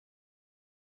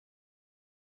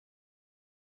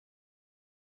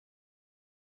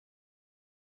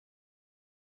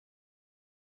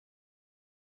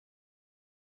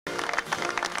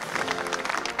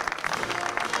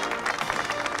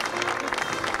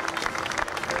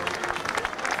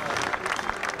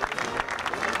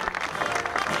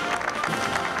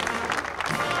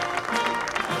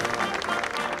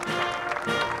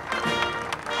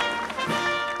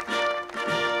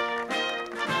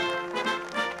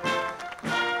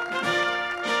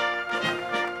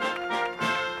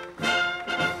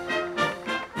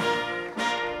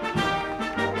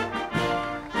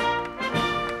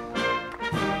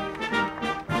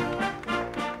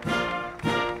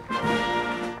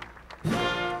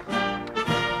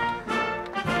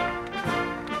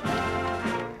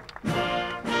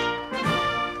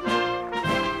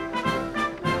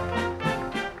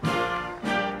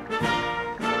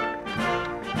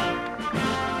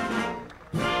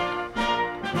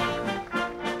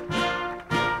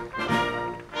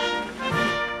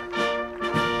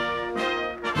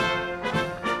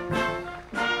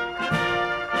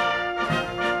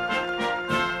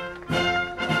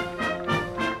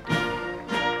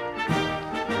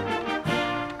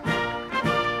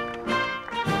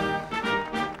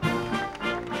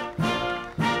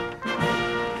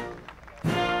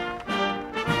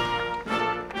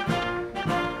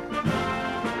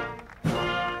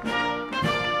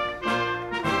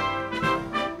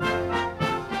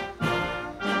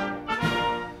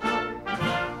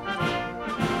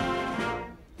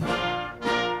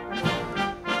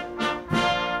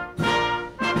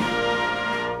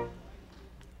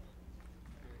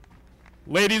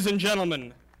Ladies and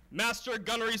gentlemen, Master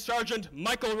Gunnery Sergeant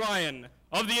Michael Ryan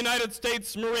of the United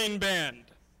States Marine Band.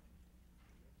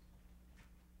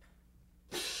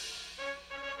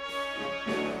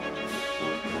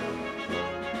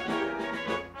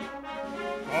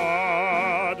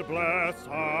 God bless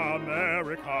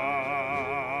America,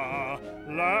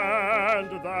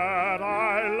 land that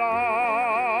I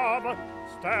love.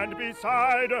 Stand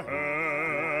beside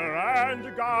her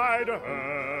and guide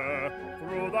her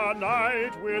through the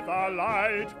night with a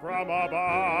light from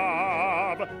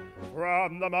above.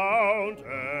 From the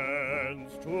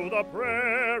mountains to the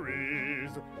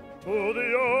prairies, to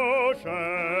the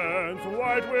oceans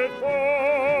white with foam.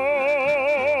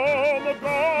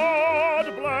 God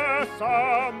bless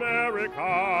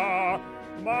America,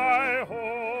 my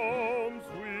home,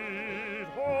 sweet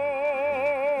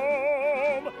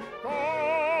home.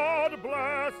 God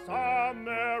bless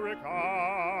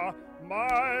America,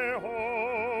 my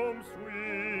home,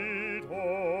 sweet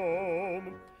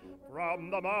home. From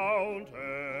the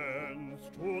mountains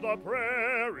to the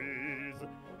prairies,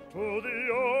 to the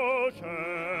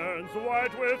oceans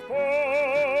white with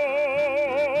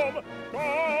foam.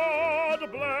 God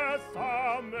bless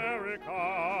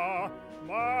America,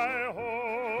 my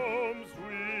home,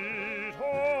 sweet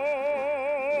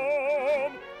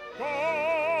home.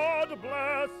 God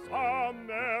bless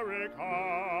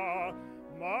America,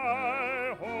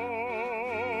 my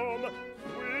home,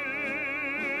 sweet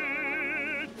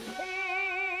home.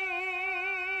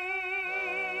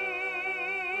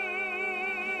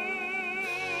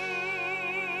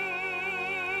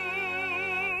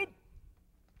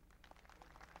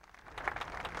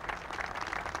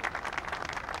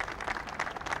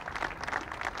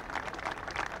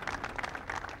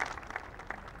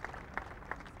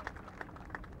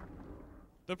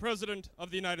 The President of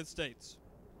the United States.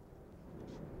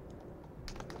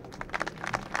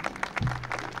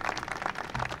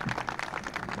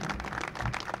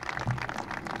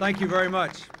 Thank you very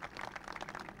much.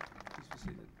 Please be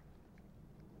seated.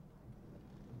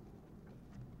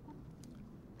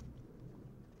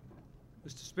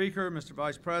 Mr. Speaker, Mr.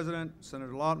 Vice President,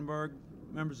 Senator Lautenberg,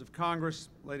 members of Congress,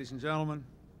 ladies and gentlemen,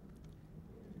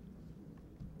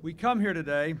 we come here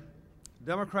today,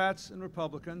 Democrats and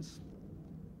Republicans,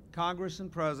 Congress and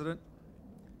President,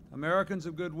 Americans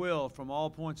of goodwill from all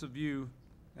points of view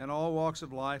and all walks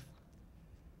of life,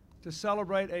 to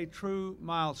celebrate a true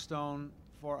milestone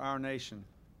for our nation.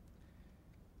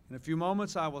 In a few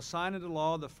moments, I will sign into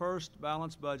law the first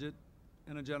balanced budget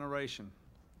in a generation,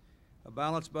 a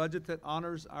balanced budget that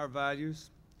honors our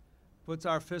values, puts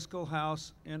our fiscal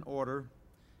house in order,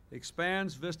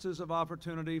 expands vistas of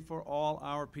opportunity for all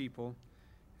our people,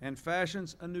 and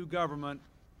fashions a new government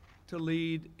to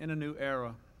lead in a new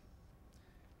era.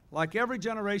 Like every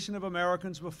generation of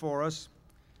Americans before us,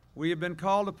 we have been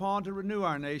called upon to renew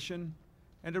our nation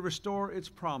and to restore its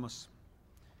promise.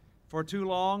 For too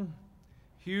long,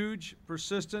 huge,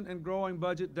 persistent, and growing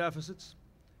budget deficits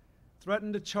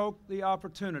threaten to choke the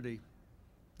opportunity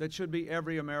that should be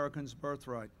every American's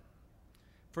birthright.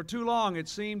 For too long, it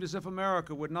seemed as if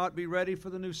America would not be ready for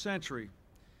the new century,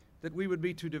 that we would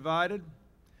be too divided,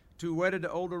 too wedded to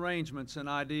old arrangements and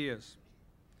ideas.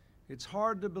 It's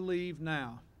hard to believe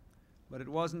now, but it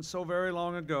wasn't so very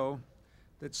long ago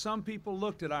that some people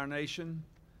looked at our nation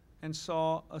and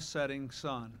saw a setting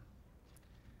sun.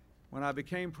 When I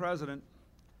became president,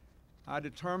 I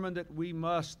determined that we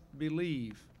must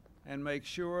believe and make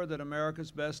sure that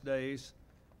America's best days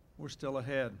were still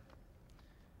ahead.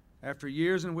 After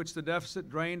years in which the deficit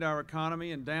drained our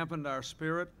economy and dampened our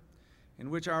spirit, in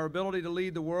which our ability to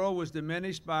lead the world was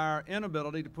diminished by our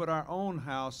inability to put our own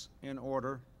house in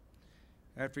order,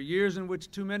 after years in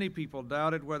which too many people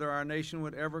doubted whether our nation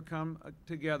would ever come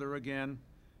together again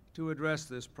to address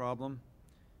this problem,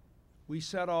 we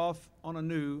set off on a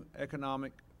new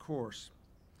economic course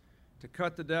to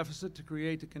cut the deficit, to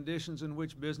create the conditions in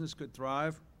which business could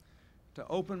thrive, to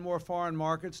open more foreign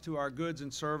markets to our goods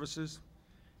and services,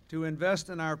 to invest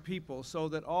in our people so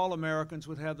that all Americans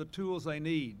would have the tools they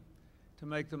need to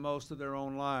make the most of their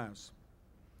own lives.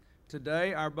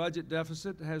 Today, our budget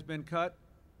deficit has been cut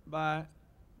by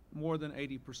more than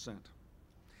 80%.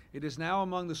 It is now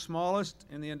among the smallest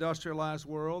in the industrialized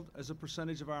world as a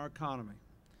percentage of our economy.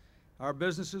 Our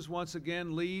businesses once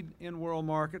again lead in world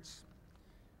markets,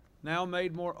 now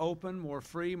made more open, more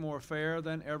free, more fair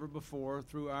than ever before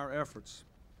through our efforts.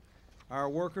 Our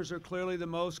workers are clearly the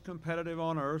most competitive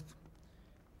on earth,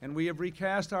 and we have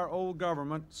recast our old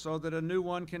government so that a new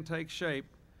one can take shape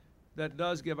that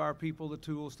does give our people the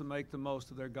tools to make the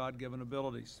most of their God-given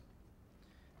abilities.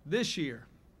 This year,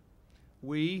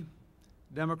 we,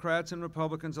 Democrats and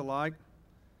Republicans alike,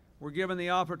 we're given the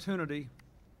opportunity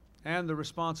and the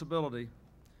responsibility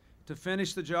to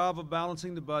finish the job of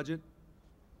balancing the budget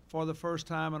for the first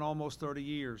time in almost 30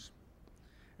 years,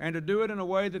 and to do it in a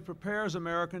way that prepares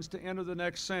Americans to enter the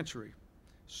next century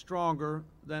stronger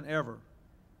than ever.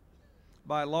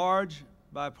 By large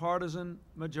bipartisan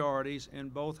majorities in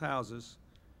both houses,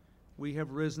 we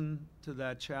have risen to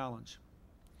that challenge.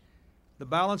 The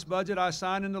balanced budget I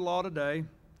signed into law today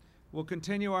will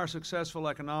continue our successful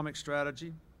economic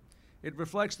strategy. It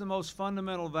reflects the most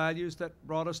fundamental values that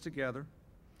brought us together.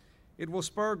 It will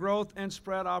spur growth and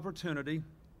spread opportunity.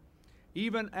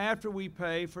 Even after we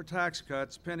pay for tax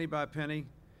cuts penny by penny,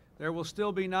 there will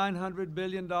still be $900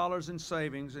 billion in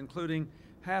savings, including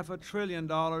 $500 billion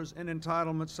in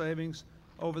entitlement savings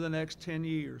over the next 10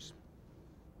 years.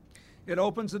 It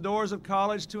opens the doors of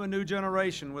college to a new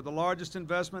generation with the largest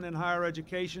investment in higher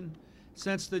education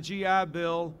since the GI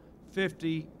Bill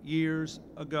 50 years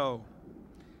ago.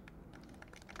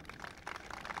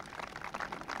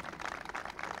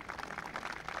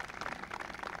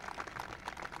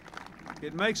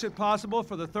 It makes it possible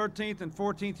for the 13th and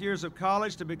 14th years of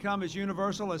college to become as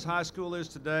universal as high school is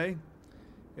today.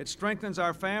 It strengthens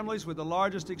our families with the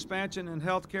largest expansion in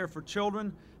health care for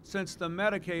children since the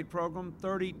Medicaid program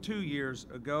 32 years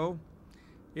ago.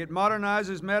 It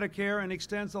modernizes Medicare and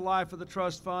extends the life of the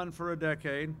trust fund for a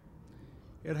decade.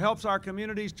 It helps our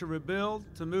communities to rebuild,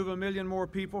 to move 1 million more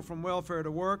people from welfare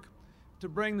to work, to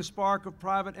bring the spark of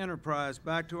private enterprise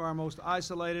back to our most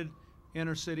isolated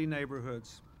inner-city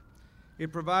neighborhoods.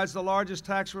 It provides the largest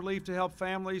tax relief to help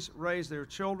families raise their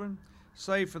children,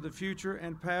 save for the future,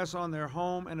 and pass on their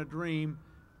home and a dream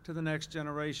to the next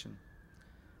generation.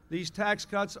 These tax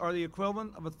cuts are the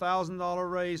equivalent of a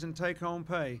 $1,000 raise in take-home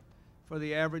pay for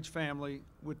the average family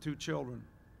with 2 children.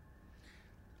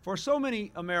 For so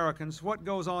many Americans, what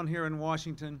goes on here in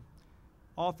Washington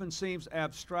often seems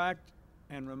abstract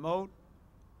and remote,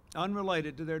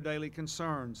 unrelated to their daily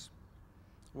concerns.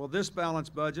 Well, this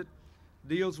balanced budget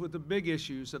deals with the big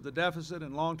issues of the deficit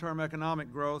and long-term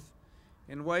economic growth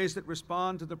in ways that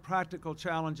respond to the practical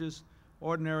challenges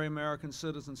ordinary American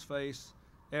citizens face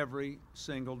every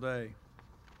single day.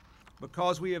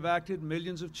 Because we have acted,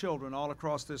 millions of children all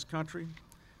across this country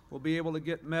will be able to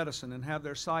get medicine and have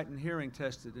their sight and hearing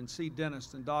tested and see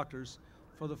dentists and doctors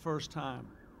for the first time.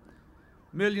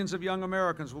 Millions of young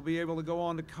Americans will be able to go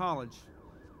on to college.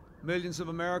 Millions of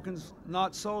Americans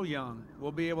not so young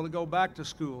will be able to go back to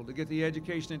school to get the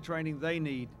education and training they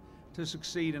need to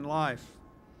succeed in life.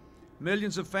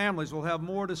 Millions of families will have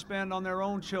more to spend on their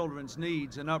own children's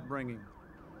needs and upbringing.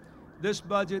 This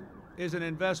budget is an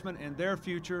investment in their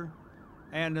future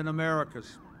and in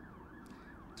America's.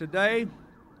 Today,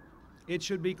 it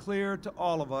should be clear to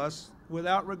all of us,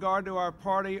 without regard to our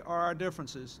party or our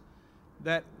differences,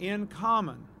 that in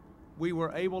common, we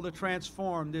were able to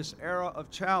transform this era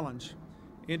of challenge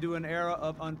into an era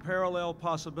of unparalleled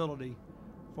possibility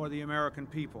for the American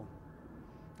people.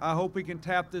 I hope we can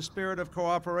tap this spirit of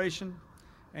cooperation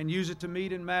and use it to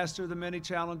meet and master the many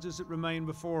challenges that remain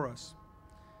before us.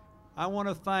 I want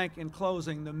to thank, in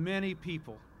closing, the many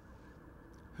people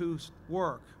whose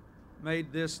work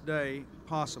made this day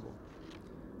possible.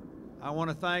 I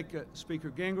want to thank Speaker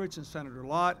Gingrich and Senator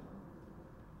Lott,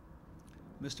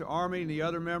 Mr. Army and the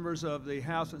other members of the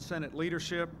House and Senate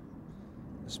leadership,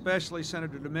 especially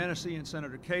Senator Domenici and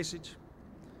Senator Kasich.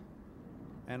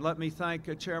 And let me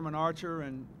thank Chairman Archer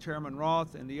and Chairman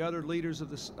Roth and the other leaders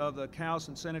of the House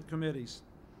and Senate committees.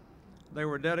 They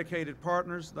were dedicated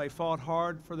partners. They fought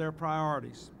hard for their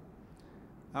priorities.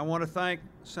 I want to thank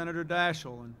Senator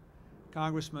Daschle and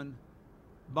Congressman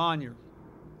Bonnier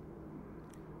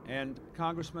and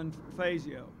Congressman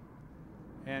Fazio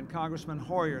and Congressman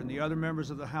Hoyer and the other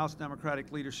members of the House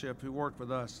Democratic leadership who worked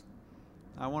with us.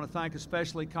 I want to thank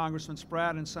especially Congressman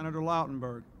Spratt and Senator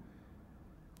Lautenberg,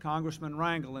 Congressman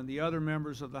Rangel and the other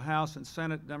members of the House and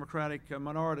Senate Democratic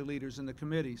minority leaders in the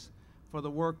committees for the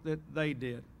work that they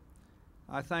did.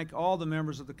 I thank all the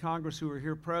members of the Congress who are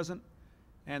here present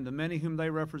and the many whom they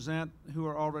represent who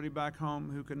are already back home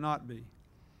who could not be.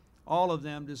 All of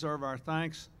them deserve our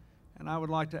thanks, and I would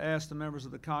like to ask the members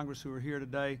of the Congress who are here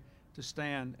today to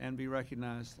stand and be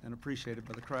recognized and appreciated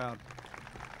by the crowd.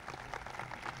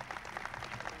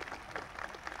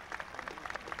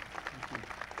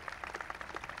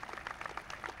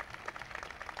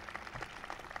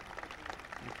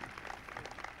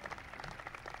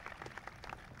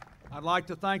 I'd like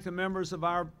to thank the members of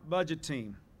our budget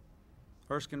team,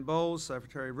 Erskine Bowles,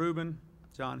 Secretary Rubin,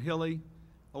 John Hilley,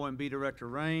 OMB Director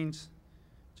Raines,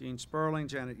 Gene Sperling,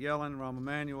 Janet Yellen, Rahm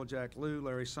Emanuel, Jack Lew,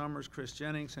 Larry Summers, Chris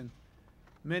Jennings, and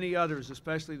many others,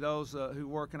 especially those who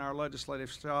work in our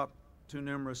legislative shop too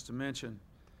numerous to mention,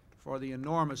 for the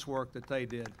enormous work that they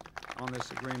did on this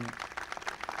agreement.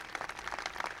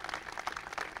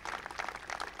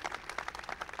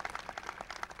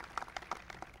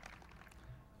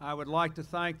 I would like to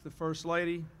thank the First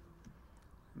Lady,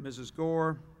 Mrs.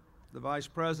 Gore, the Vice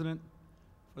President,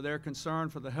 for their concern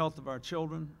for the health of our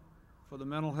children, for the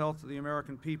mental health of the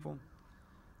American people,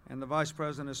 and the Vice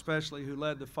President especially, who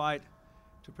led the fight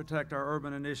to protect our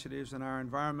urban initiatives and our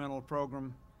environmental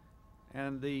program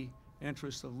and the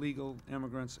interests of legal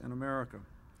immigrants in America.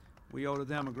 We owe to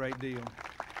them a great deal.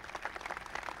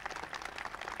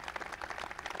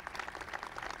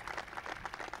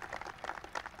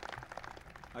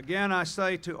 Again, I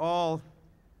say to all,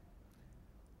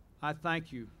 I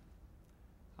thank you.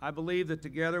 I believe that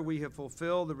together we have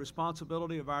fulfilled the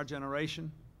responsibility of our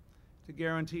generation to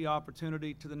guarantee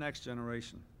opportunity to the next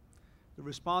generation. The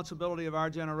responsibility of our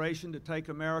generation to take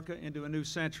America into a new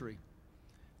century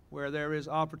where there is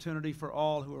opportunity for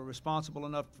all who are responsible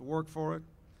enough to work for it,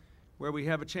 where we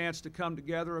have a chance to come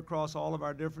together across all of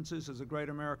our differences as a great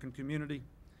American community,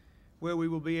 where we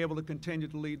will be able to continue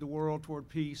to lead the world toward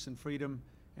peace and freedom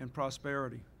and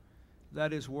prosperity.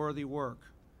 That is worthy work,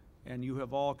 and you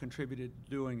have all contributed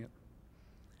to doing it.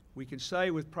 We can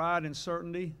say with pride and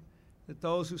certainty that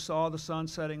those who saw the sun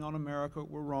setting on America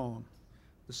were wrong.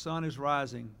 The sun is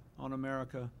rising on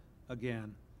America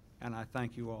again, and I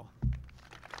thank you all.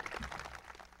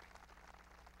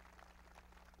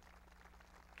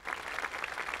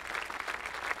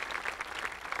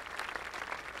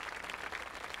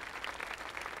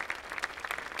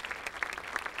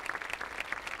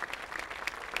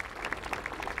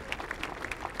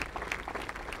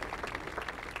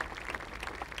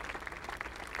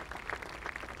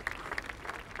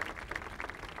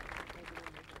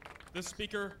 The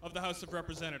Speaker of the House of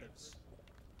Representatives.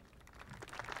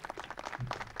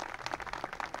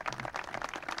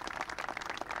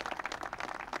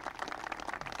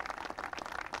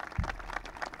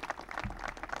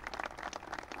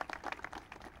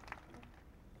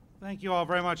 Thank you all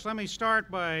very much. Let me start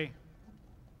by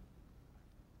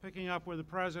picking up where the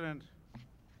President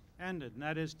ended, and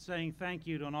that is saying thank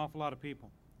you to an awful lot of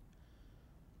people.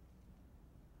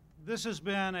 This has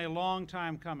been a long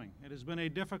time coming. It has been a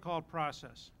difficult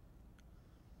process.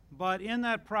 But in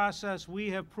that process, we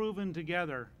have proven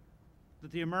together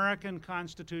that the American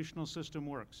constitutional system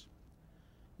works.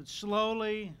 That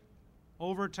slowly,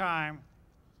 over time,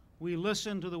 we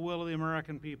listen to the will of the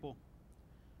American people,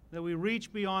 that we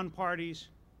reach beyond parties,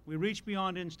 we reach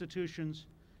beyond institutions,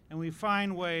 and we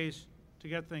find ways to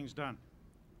get things done.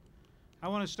 I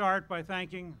want to start by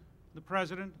thanking the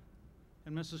President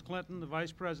and Mrs. Clinton, the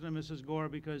Vice President, Mrs. Gore,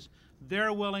 because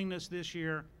their willingness this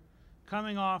year,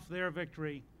 coming off their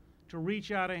victory, to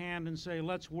reach out a hand and say,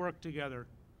 let's work together,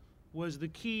 was the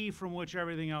key from which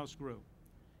everything else grew.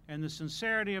 And the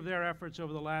sincerity of their efforts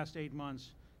over the last 8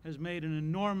 months has made an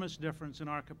enormous difference in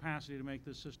our capacity to make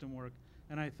this system work.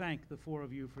 And I thank the four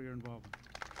of you for your involvement.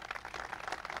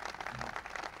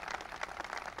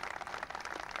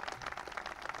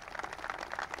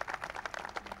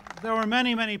 There were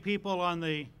many, many people on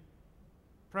the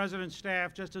President's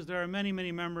staff, just as there are many,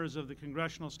 many members of the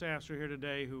congressional staffs who are here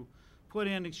today who put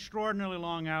in extraordinarily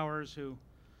long hours, who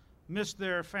missed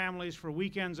their families for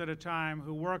weekends at a time,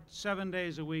 who worked 7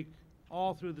 days a week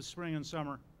all through the spring and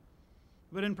summer.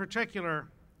 But in particular,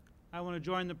 I want to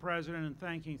join the President in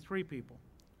thanking three people,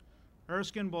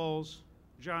 Erskine Bowles,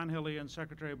 John Hilley, and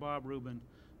Secretary Bob Rubin,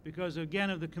 because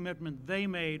again of the commitment they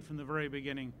made from the very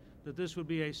beginning that this would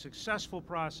be a successful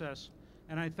process,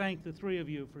 and I thank the three of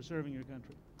you for serving your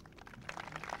country.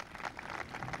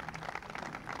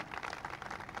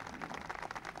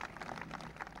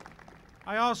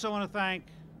 I also want to thank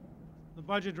the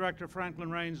Budget Director, Franklin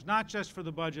Raines, not just for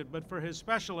the budget, but for his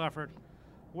special effort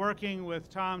working with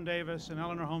Tom Davis and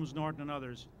Eleanor Holmes Norton and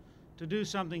others to do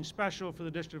something special for the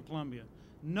District of Columbia.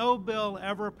 No bill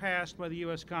ever passed by the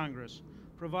U.S. Congress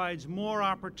provides more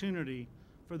opportunity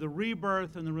for the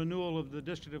rebirth and the renewal of the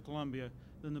District of Columbia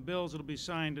than the bills that will be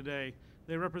signed today.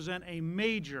 They represent a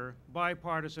major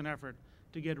bipartisan effort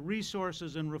to get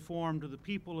resources and reform to the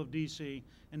people of D.C.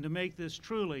 and to make this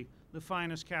truly the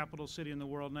finest capital city in the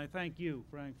world. And I thank you,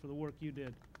 Frank, for the work you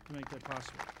did to make that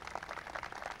possible.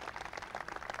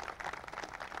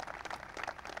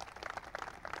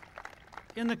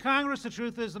 In the Congress, the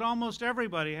truth is that almost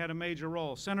everybody had a major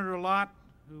role. Senator Lott,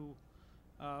 who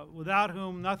without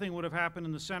whom nothing would have happened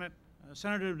in the Senate.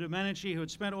 Senator Domenici, who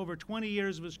had spent over 20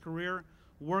 years of his career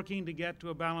working to get to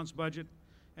a balanced budget,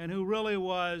 and who really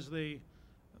was the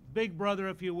big brother,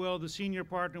 if you will, the senior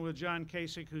partner with John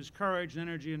Kasich, whose courage and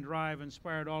energy and drive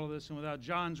inspired all of this. And without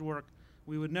John's work,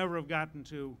 we would never have gotten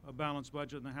to a balanced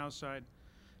budget on the House side.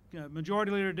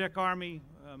 Majority Leader Dick Armey,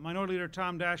 Minority Leader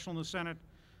Tom Daschle in the Senate,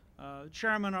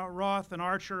 Chairman Roth and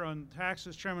Archer on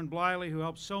taxes, Chairman Bliley, who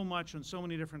helped so much on so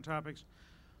many different topics.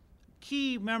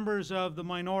 Key members of the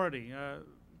minority,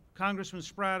 Congressman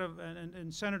Spratt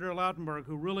and Senator Lautenberg,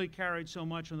 who really carried so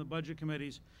much on the budget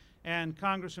committees, and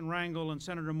Congressman Rangel and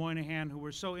Senator Moynihan, who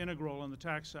were so integral on the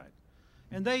tax side.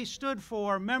 And they stood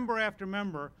for member after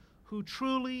member who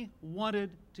truly wanted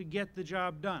to get the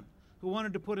job done, who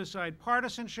wanted to put aside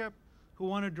partisanship, who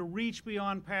wanted to reach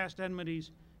beyond past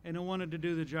enmities, and who wanted to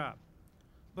do the job.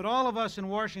 But all of us in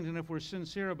Washington, if we're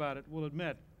sincere about it, will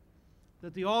admit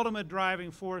that the ultimate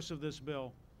driving force of this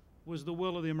bill was the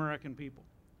will of the American people.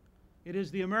 It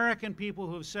is the American people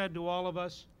who have said to all of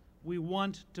us, we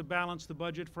want to balance the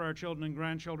budget for our children and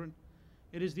grandchildren.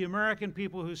 It is the American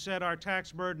people who said our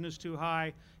tax burden is too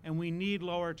high and we need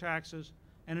lower taxes.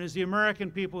 And it is the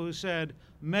American people who said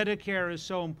Medicare is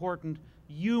so important,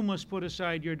 you must put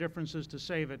aside your differences to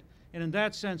save it. And in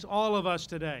that sense, all of us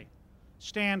today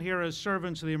stand here as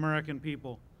servants of the American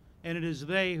people. And it is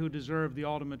they who deserve the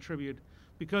ultimate tribute,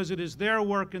 because it is their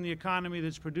work in the economy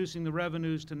that's producing the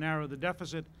revenues to narrow the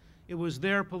deficit. It was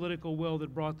their political will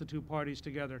that brought the two parties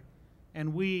together,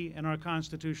 and we and our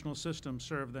constitutional system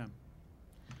serve them.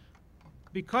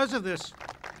 Because of this,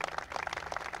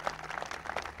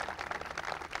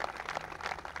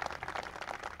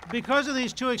 because of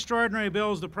these two extraordinary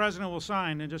bills the President will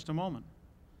sign in just a moment,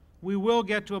 we will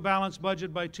get to a balanced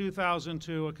budget by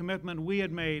 2002, a commitment we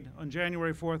had made on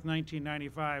January 4th,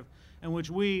 1995, and which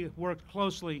we worked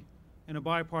closely in a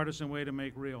bipartisan way to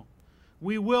make real.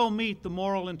 We will meet the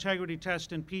moral integrity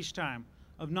test in peacetime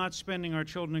of not spending our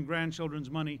children and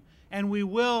grandchildren's money, and we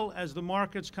will, as the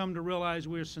markets come to realize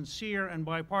we are sincere and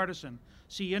bipartisan,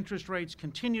 see interest rates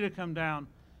continue to come down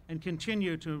and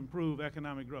continue to improve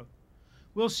economic growth.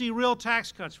 We'll see real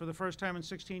tax cuts for the first time in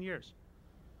 16 years.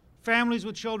 Families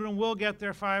with children will get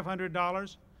their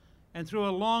 $500, and through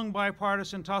a long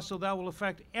bipartisan tussle that will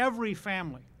affect every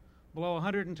family below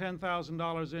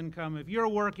 $110,000 income. If you're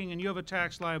working and you have a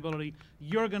tax liability,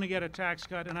 you're going to get a tax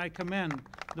cut, and I commend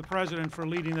the President for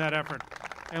leading that effort.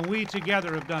 And we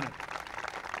together have done it.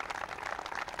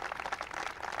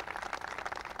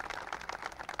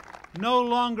 No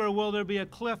longer will there be a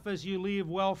cliff as you leave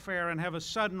welfare and have a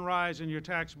sudden rise in your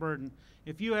tax burden.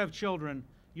 If you have children,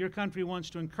 your country wants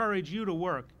to encourage you to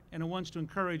work, and it wants to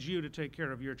encourage you to take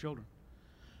care of your children.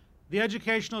 The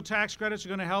educational tax credits are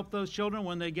going to help those children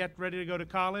when they get ready to go to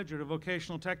college or to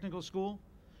vocational technical school.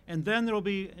 And then there will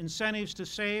be incentives to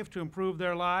save to improve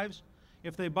their lives.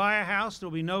 If they buy a house, there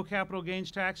will be no capital gains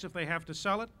tax if they have to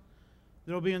sell it.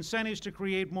 There will be incentives to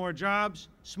create more jobs.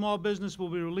 Small business will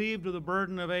be relieved of the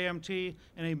burden of AMT,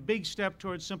 and a big step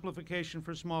towards simplification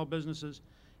for small businesses.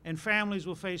 And families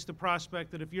will face the prospect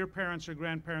that if your parents or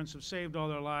grandparents have saved all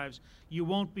their lives, you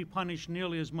won't be punished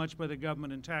nearly as much by the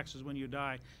government in taxes when you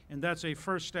die. And that's a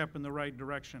first step in the right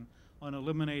direction on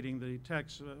eliminating the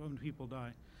tax when people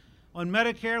die. On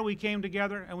Medicare, we came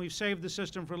together and we've saved the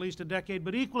system for at least a decade.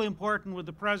 But equally important, with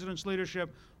the President's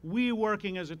leadership, we,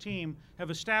 working as a team, have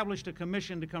established a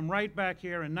commission to come right back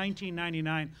here in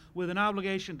 1999 with an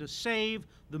obligation to save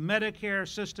the Medicare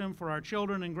system for our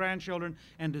children and grandchildren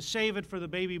and to save it for the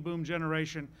baby boom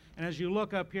generation. And as you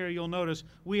look up here, you'll notice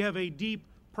we have a deep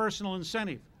personal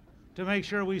incentive to make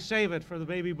sure we save it for the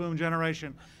baby boom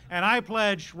generation. And I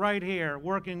pledge right here,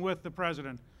 working with the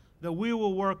President, that we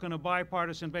will work on a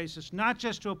bipartisan basis, not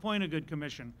just to appoint a good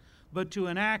commission, but to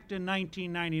enact in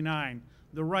 1999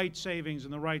 the right savings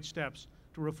and the right steps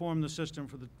to reform the system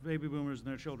for the baby boomers and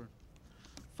their children.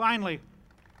 Finally,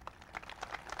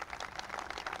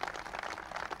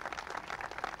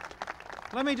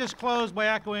 let me just close by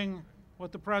echoing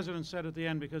what the President said at the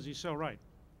end, because he's so right.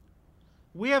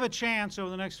 We have a chance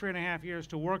over the next 3.5 years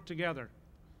to work together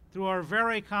through our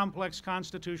very complex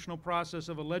constitutional process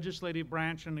of a legislative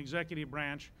branch and executive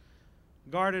branch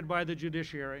guarded by the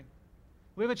judiciary.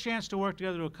 We have a chance to work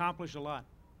together to accomplish a lot.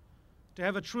 To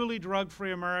have a truly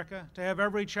drug-free America, to have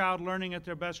every child learning at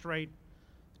their best rate,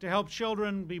 to help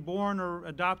children be born or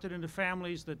adopted into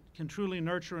families that can truly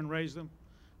nurture and raise them.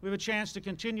 We have a chance to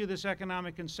continue this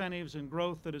economic incentives and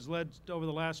growth that has led over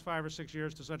the last 5 or 6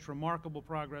 years to such remarkable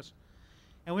progress.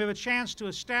 And we have a chance to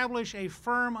establish a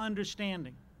firm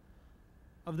understanding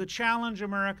of the challenge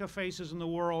America faces in the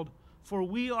world, for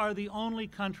we are the only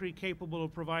country capable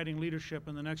of providing leadership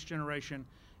in the next generation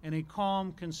in a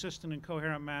calm, consistent, and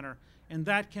coherent manner. And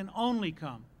that can only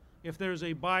come if there's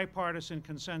a bipartisan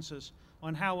consensus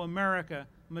on how America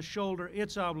must shoulder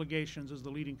its obligations as the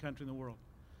leading country in the world.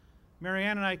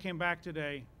 Marianne and I came back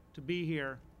today to be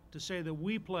here to say that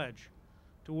we pledge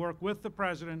to work with the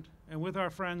President and with our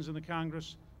friends in the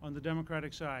Congress on the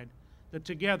Democratic side, that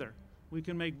together we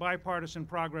can make bipartisan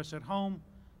progress at home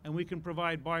and we can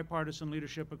provide bipartisan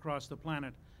leadership across the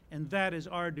planet. And that is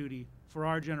our duty for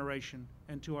our generation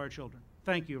and to our children.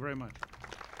 Thank you very much.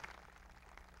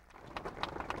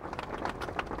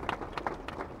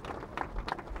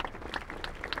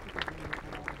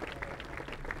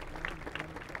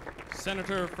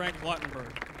 Senator Frank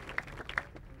Lautenberg.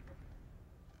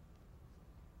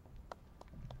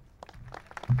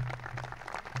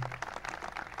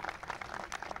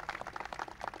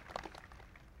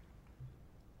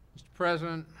 Mr.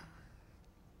 President,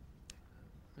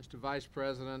 Mr. Vice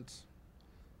President,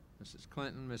 Mrs.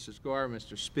 Clinton, Mrs. Gore,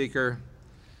 Mr. Speaker,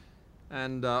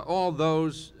 and all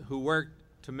those who worked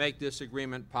to make this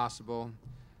agreement possible,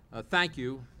 thank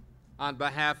you on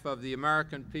behalf of the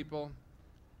American people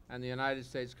and the United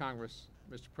States Congress,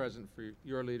 Mr. President, for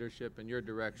your leadership and your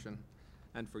direction,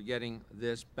 and for getting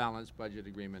this balanced budget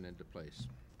agreement into place.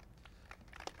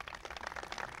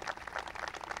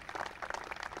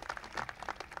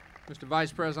 Mr.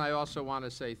 Vice President, I also want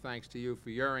to say thanks to you for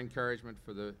your encouragement,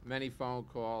 for the many phone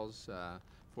calls,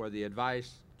 for the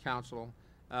advice, counsel,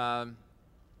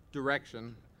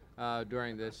 direction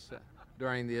during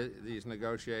these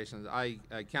negotiations. I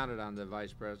counted on the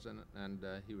Vice President, and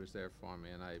he was there for me,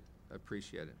 and I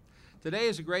appreciate it. Today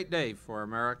is a great day for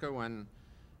America when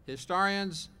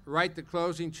historians write the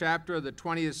closing chapter of the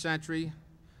 20th century.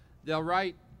 They'll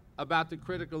write about the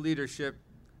critical leadership,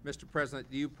 Mr. President,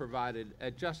 you provided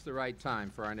at just the right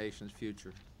time for our nation's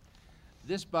future.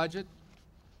 This budget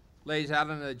lays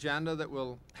out an agenda that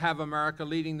will have America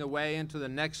leading the way into the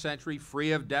next century,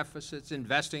 free of deficits,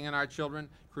 investing in our children,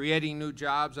 creating new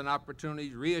jobs and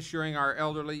opportunities, reassuring our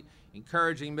elderly,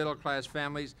 encouraging middle-class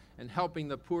families, and helping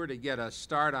the poor to get a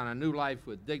start on a new life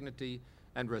with dignity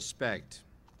and respect.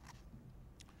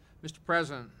 Mr.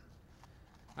 President,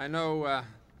 I know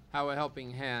how a helping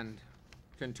hand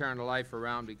can turn a life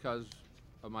around because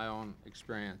of my own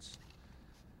experience.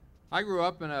 I grew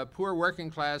up in a poor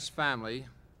working-class family.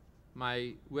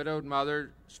 My widowed mother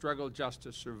struggled just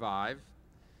to survive.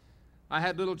 I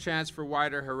had little chance for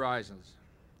wider horizons.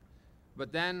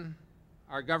 But then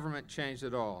our government changed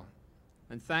it all.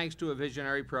 And thanks to a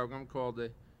visionary program called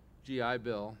the GI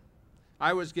Bill,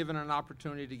 I was given an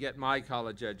opportunity to get my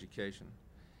college education.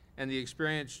 And the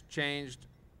experience changed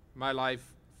my life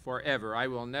forever. I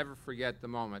will never forget the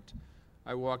moment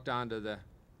I walked onto the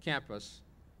campus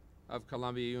of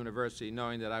Columbia University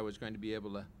knowing that I was going to be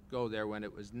able to go there when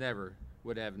it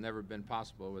would have never been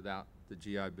possible without the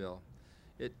GI Bill.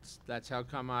 That's how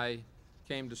come I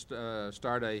came to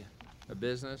start a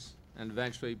business and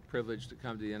eventually privileged to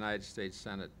come to the United States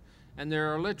Senate. And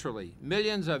there are literally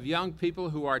millions of young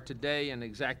people who are today in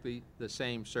exactly the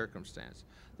same circumstance.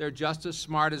 They're just as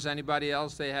smart as anybody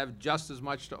else. They have just as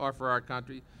much to offer our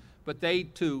country, but they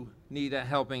too need a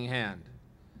helping hand.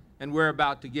 And we're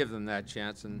about to give them that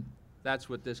chance, and that's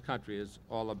what this country is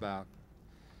all about.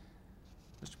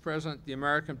 Mr. President, the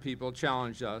American people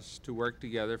challenged us to work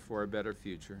together for a better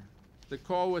future. The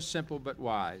call was simple but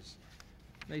wise.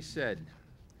 They said,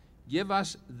 give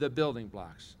us the building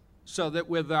blocks so that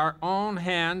with our own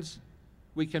hands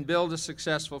we can build a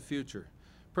successful future,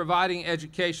 providing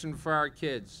education for our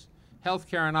kids, health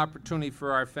care and opportunity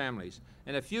for our families.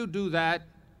 And if you do that,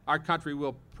 our country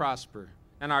will prosper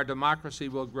and our democracy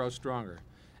will grow stronger.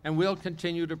 And we'll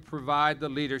continue to provide the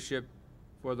leadership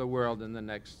for the world in the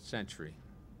next century.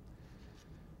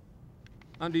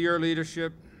 Under your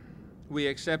leadership, we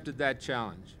accepted that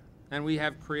challenge, and we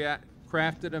have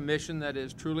crafted a mission that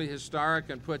is truly historic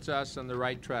and puts us on the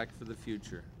right track for the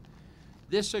future.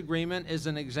 This agreement is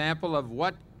an example of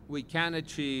what we can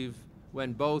achieve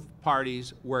when both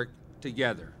parties work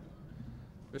together.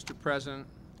 Mr. President,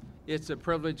 it's a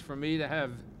privilege for me to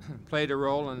have played a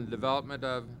role in the development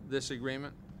of this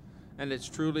agreement, and it's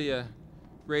truly a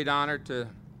great honor to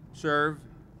serve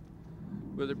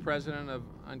with a president of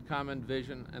uncommon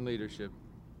vision and leadership.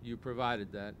 You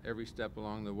provided that every step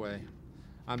along the way.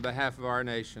 On behalf of our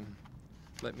nation,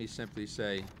 let me simply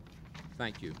say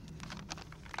thank you.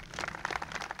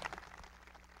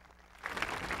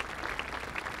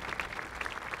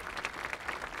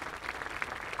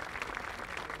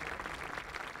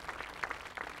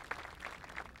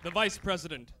 The Vice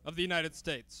President of the United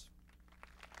States.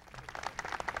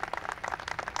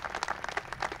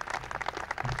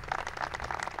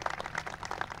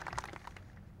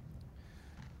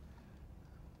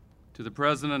 To the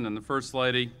President and the First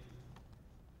Lady,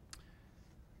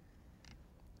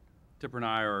 Tipper and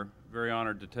I are very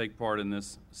honored to take part in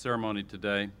this ceremony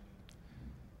today.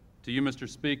 To you, Mr.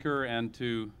 Speaker, and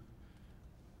to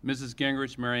Mrs.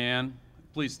 Gingrich, Mary Ann,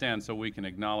 please stand so we can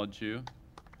acknowledge you.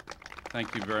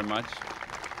 Thank you very much.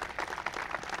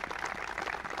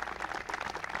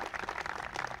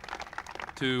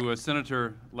 To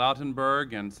Senator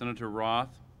Lautenberg and Senator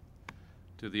Roth,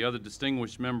 to the other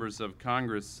distinguished members of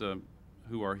Congress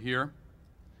who are here,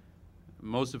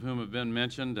 most of whom have been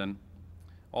mentioned and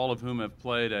all of whom have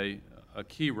played a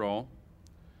key role,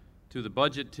 to the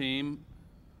budget team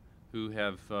who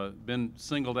have been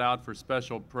singled out for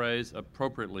special praise,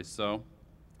 appropriately so,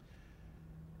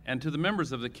 and to the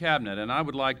members of the Cabinet. And I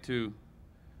would like to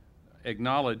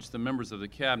acknowledge the members of the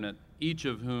Cabinet, each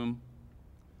of whom,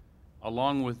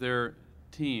 along with their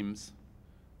teams,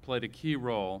 played a key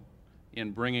role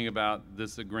in bringing about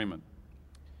this agreement.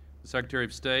 The Secretary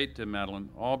of State, Madeleine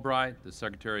Albright, the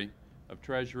Secretary of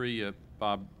Treasury,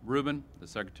 Bob Rubin, the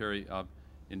Secretary of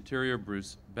Interior,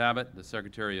 Bruce Babbitt, the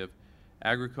Secretary of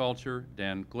Agriculture,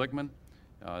 Dan Glickman,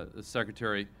 the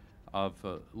Secretary of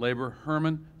Labor,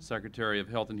 Herman, Secretary of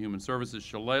Health and Human Services,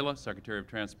 Shalala, Secretary of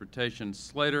Transportation,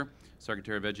 Slater,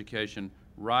 Secretary of Education,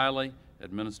 Riley,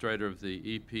 Administrator of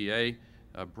the EPA,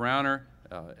 Browner,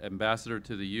 Ambassador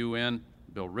to the UN,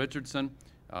 Bill Richardson,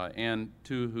 and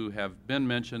two who have been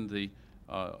mentioned, the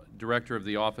Director of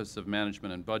the Office of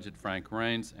Management and Budget, Frank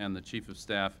Raines, and the Chief of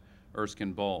Staff,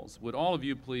 Erskine Bowles. Would all of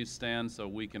you please stand so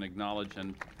we can acknowledge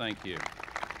and thank you.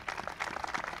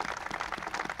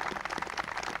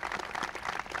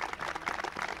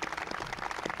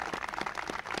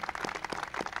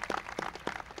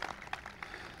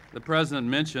 The President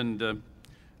mentioned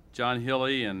John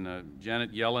Hilley and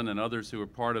Janet Yellen and others who were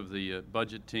part of the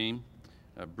budget team.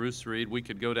 Bruce Reed, we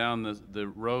could go down the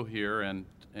row here and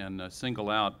single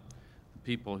out the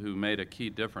people who made a key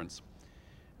difference.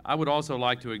 I would also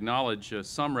like to acknowledge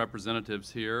some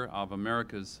representatives here of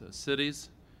America's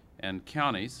cities and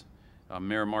counties.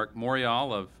 Mayor Mark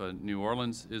Morial of New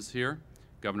Orleans is here.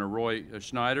 Governor Roy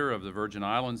Schneider of the Virgin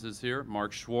Islands is here.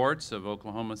 Mark Schwartz of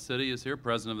Oklahoma City is here.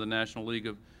 President of the National League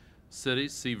of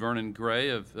Cities. C. Vernon Gray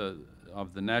of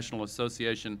the National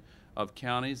Association of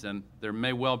Counties, and there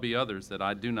may well be others that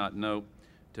I do not know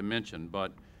to mention,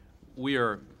 but we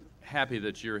are happy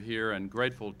that you're here and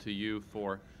grateful to you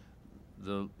for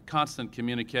the constant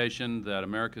communication that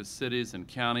America's cities and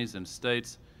counties and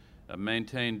states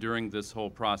maintain during this whole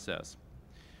process.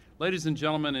 Ladies and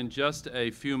gentlemen, in just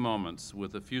a few moments,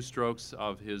 with a few strokes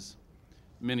of his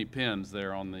many pens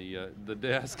there on the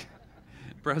desk,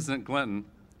 President Clinton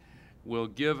will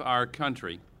give our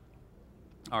country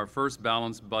our first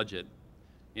balanced budget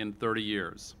in 30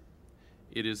 years.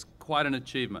 It is quite an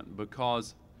achievement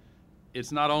because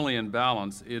it's not only in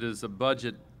balance, it is a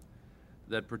budget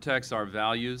that protects our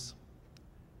values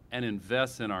and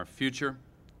invests in our future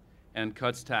and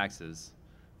cuts taxes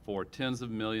for tens of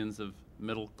millions of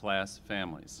middle-class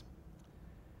families.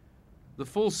 The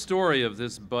full story of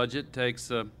this budget takes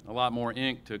a lot more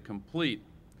ink to complete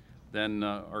than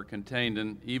are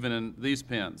contained even in these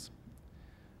pens.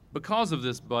 Because of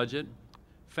this budget,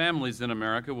 families in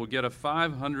America will get a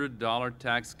 $500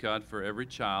 tax cut for every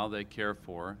child they care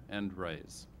for and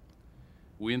raise.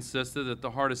 We insisted that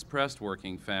the hardest pressed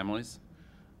working families,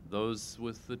 those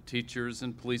with the teachers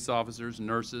and police officers,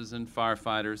 nurses and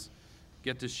firefighters,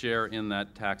 get to share in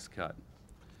that tax cut.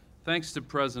 Thanks to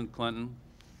President Clinton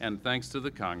and thanks to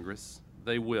the Congress,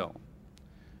 they will.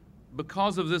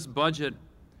 Because of this budget,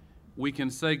 we can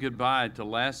say goodbye to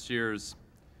last year's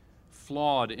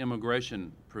flawed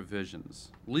immigration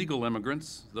provisions. Legal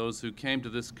immigrants, those who came to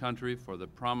this country for the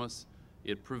promise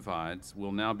it provides,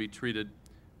 will now be treated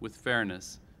with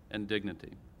fairness and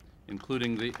dignity,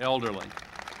 including the elderly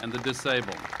and the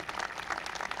disabled.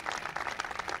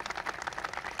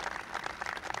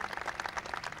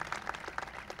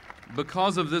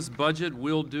 Because of this budget,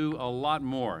 we'll do a lot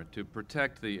more to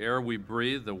protect the air we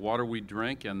breathe, the water we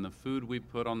drink, and the food we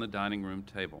put on the dining room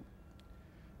table.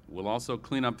 We'll also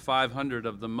clean up 500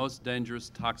 of the most dangerous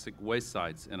toxic waste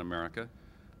sites in America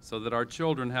so that our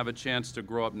children have a chance to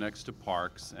grow up next to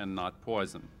parks and not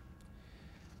poison.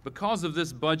 Because of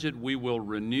this budget, we will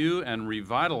renew and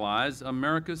revitalize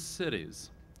America's cities,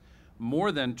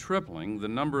 more than tripling the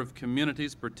number of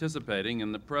communities participating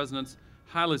in the President's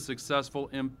highly successful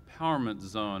Empowerment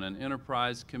Zone and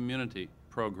Enterprise Community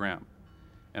program,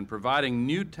 and providing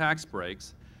new tax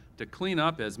breaks to clean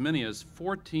up as many as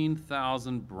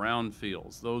 14,000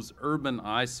 brownfields, those urban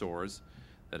eyesores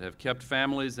that have kept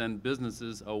families and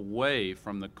businesses away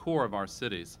from the core of our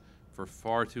cities for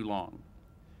far too long.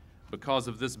 Because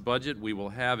of this budget, we will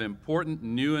have important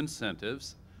new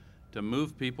incentives to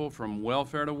move people from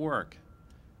welfare to work,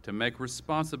 to make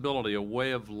responsibility a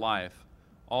way of life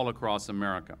all across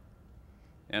America.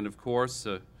 And of course,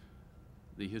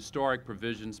 the the historic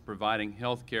provisions providing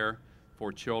health care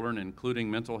for children,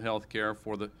 including mental health care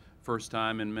for the first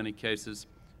time in many cases,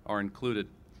 are included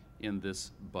in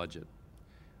this budget.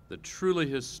 The truly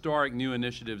historic new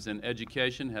initiatives in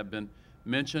education have been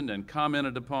mentioned and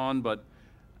commented upon, but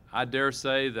I dare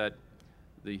say that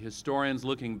the historians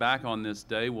looking back on this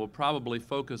day will probably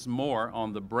focus more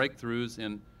on the breakthroughs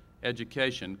in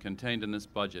education contained in this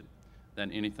budget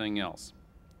than anything else.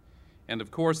 And of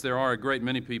course, there are a great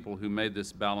many people who made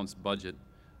this balanced budget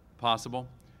possible,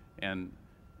 and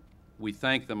we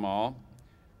thank them all,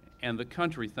 and the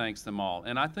country thanks them all.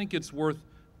 And I think it's worth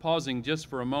pausing just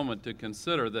for a moment to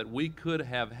consider that we could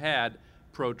have had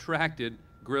protracted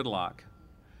gridlock.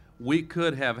 We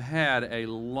could have had a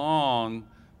long,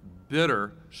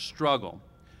 bitter struggle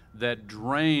that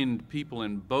drained people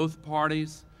in both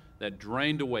parties, that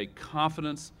drained away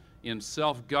confidence in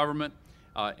self-government,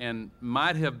 and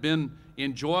might have been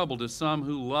enjoyable to some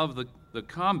who love the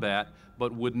combat,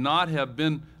 but would not have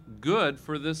been good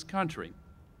for this country.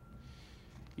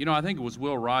 You know, I think it was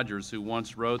Will Rogers who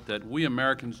once wrote that we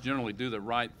Americans generally do the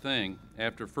right thing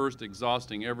after first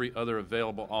exhausting every other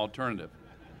available alternative.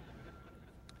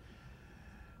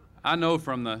 I know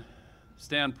from the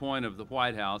standpoint of the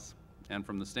White House and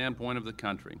from the standpoint of the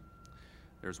country,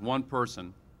 there's one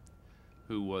person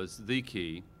who was the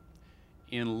key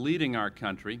in leading our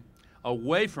country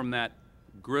away from that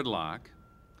gridlock,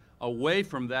 away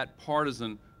from that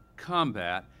partisan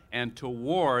combat, and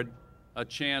toward a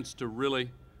chance to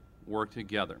really work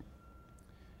together.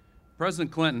 President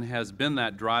Clinton has been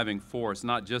that driving force,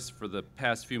 not just for the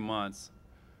past few months,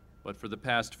 but for the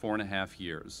past 4.5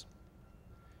 years.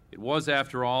 It was,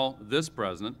 after all, this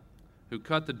president who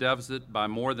cut the deficit by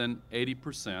more than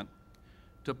 80%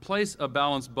 to place a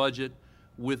balanced budget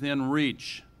within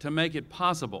reach, to make it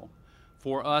possible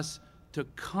for us to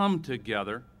come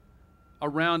together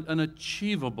around an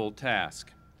achievable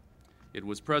task. It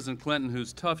was President Clinton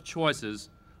whose tough choices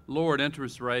lowered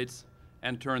interest rates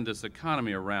and turned this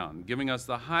economy around, giving us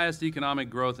the highest economic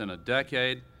growth in a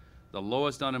decade, the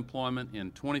lowest unemployment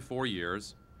in 24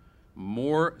 years,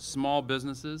 more small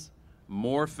businesses,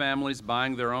 more families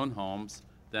buying their own homes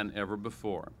than ever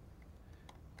before.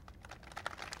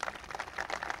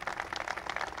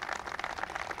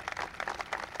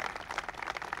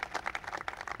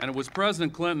 And it was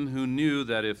President Clinton who knew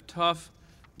that if tough,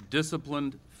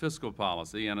 disciplined fiscal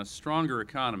policy and a stronger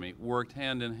economy worked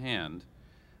hand in hand,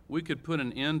 we could put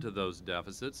an end to those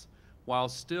deficits while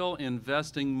still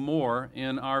investing more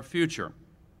in our future.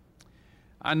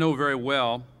 I know very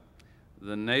well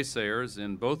the naysayers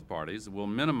in both parties will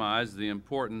minimize the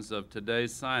importance of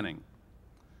today's signing.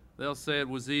 They'll say it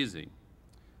was easy,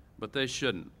 but they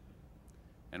shouldn't.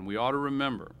 And we ought to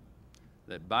remember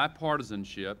that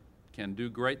bipartisanship can do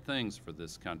great things for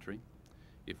this country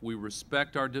if we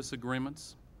respect our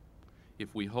disagreements,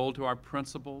 if we hold to our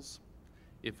principles,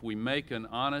 if we make an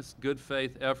honest, good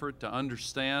faith effort to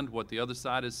understand what the other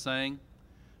side is saying,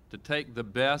 to take the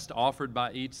best offered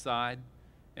by each side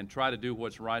and try to do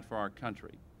what's right for our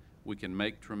country, we can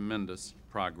make tremendous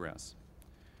progress.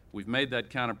 We've made that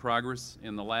kind of progress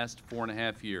in the last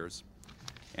 4.5 years,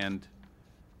 and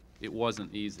it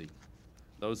wasn't easy.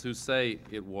 Those who say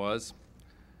it was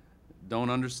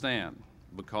don't understand,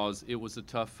 because it was a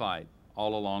tough fight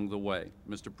all along the way.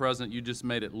 Mr. President, you just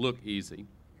made it look easy.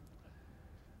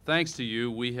 Thanks to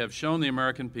you, we have shown the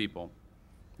American people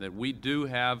that we do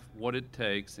have what it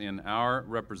takes in our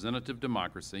representative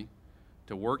democracy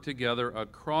to work together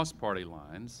across party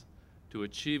lines to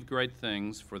achieve great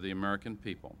things for the American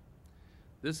people.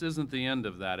 This isn't the end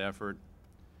of that effort.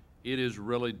 It is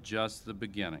really just the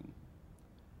beginning.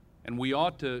 And we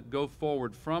ought to go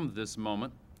forward from this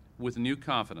moment with new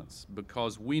confidence,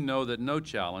 because we know that no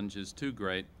challenge is too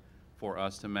great for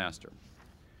us to master.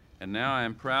 And now I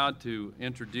am proud to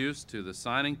introduce to the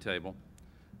signing table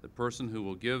the person who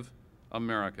will give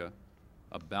America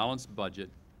a balanced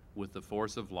budget with the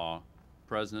force of law,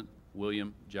 President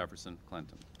William Jefferson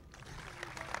Clinton.